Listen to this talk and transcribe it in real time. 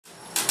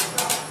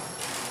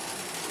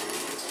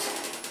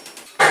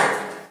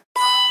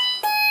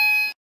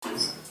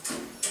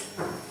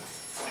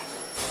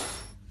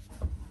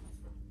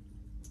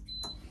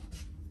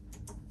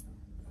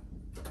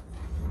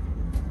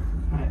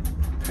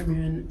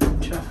We're in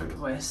Trafford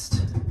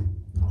West.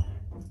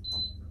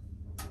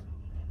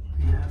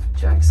 We have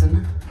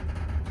Jackson.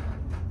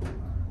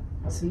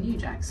 It's a new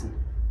Jackson.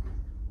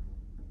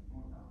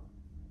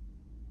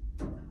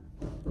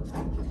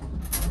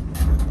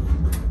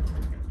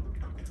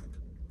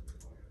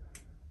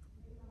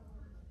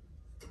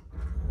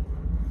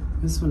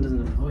 This one doesn't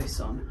have a voice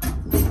on.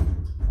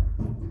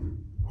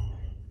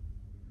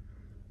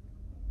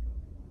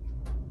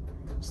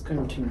 Just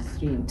going between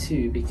 3 and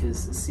 2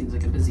 because it seems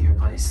like a busier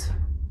place.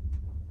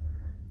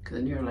 Got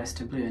the near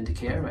Leicester blue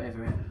indicator,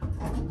 whatever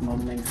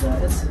model length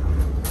that is.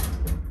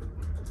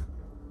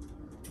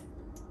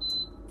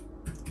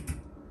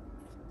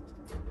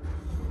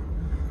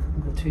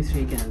 We'll go 2,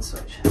 3 again and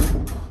switch.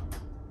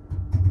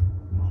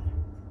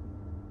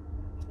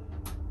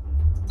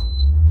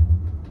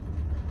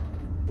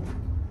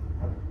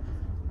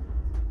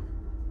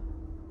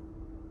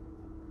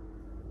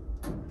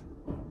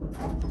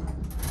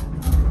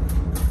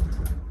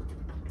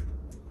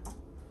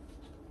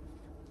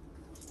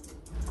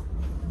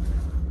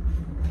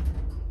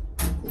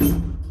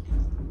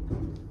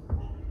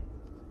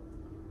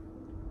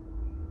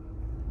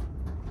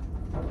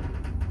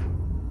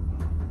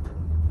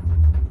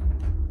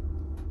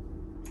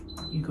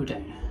 You go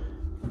down.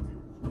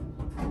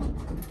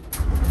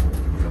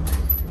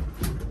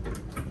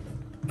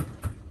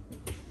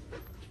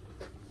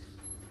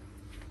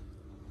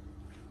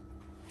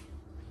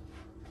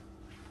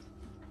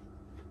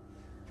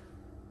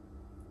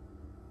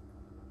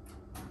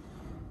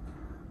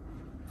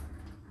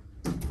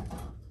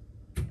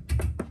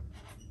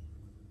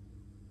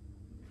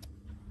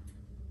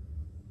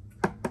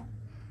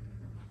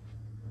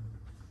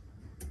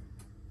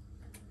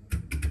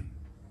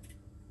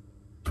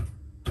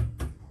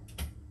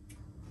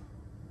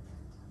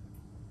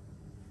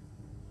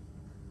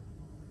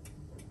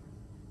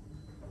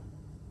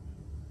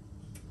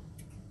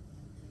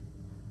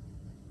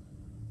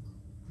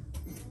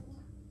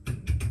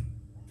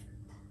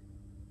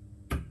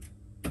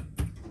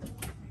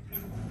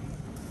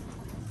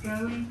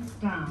 Going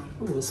down.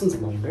 Oh, this one's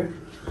longer.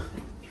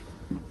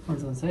 More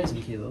than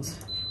 1,000 kilos.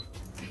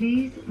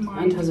 Please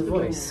mind And has a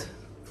voice.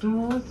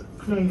 Doors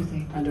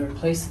closing. And a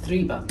replace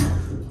 3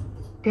 button.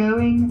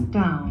 Going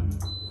down.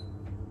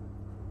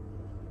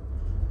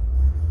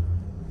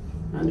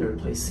 And a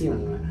replace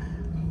ceiling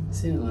light.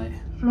 Ceiling light.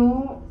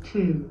 Floor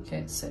 2.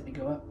 Okay, set me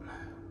go up.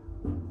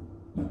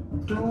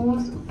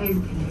 Doors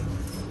opening.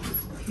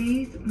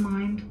 Please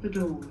mind the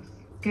doors.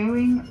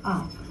 Going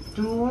up.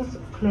 Doors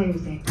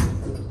closing.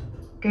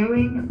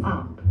 Going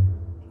up.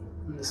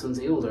 And this one's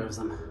the older of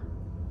them.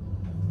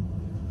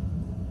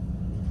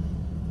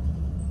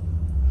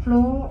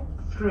 Floor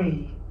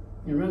 3.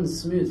 It runs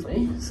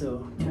smoothly,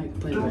 so can't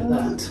complain about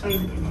Doors that.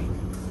 opening.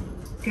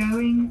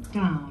 Going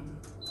down.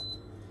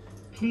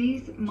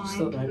 Please Just mind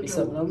thought there might the be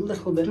something a doors.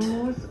 little bit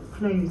Doors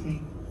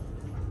closing.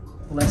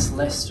 less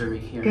Leicester-y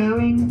here.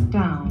 Going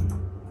down.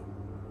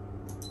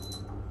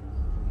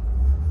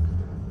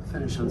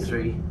 Finish on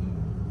 3.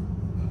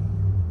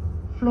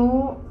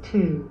 Floor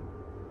 2.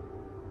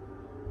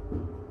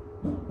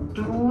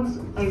 Doors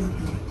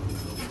opening.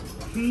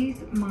 Please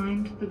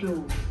mind the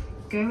doors.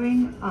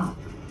 Going up.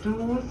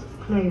 Doors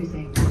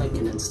closing. Like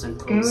an instant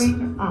close.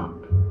 Going up.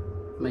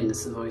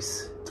 Minus the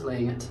voice,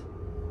 delaying it.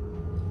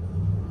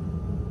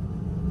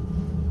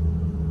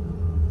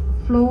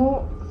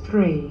 Floor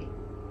 3.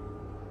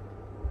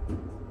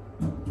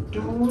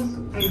 Doors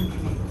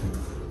opening.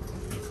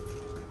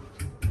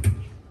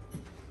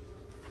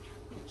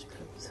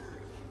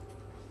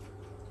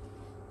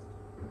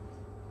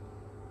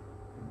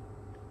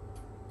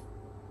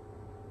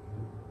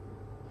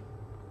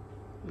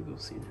 We'll go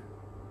see.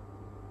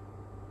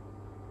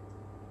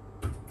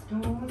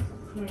 Doors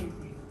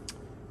closing.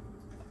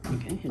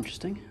 Okay,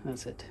 interesting.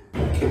 That's it.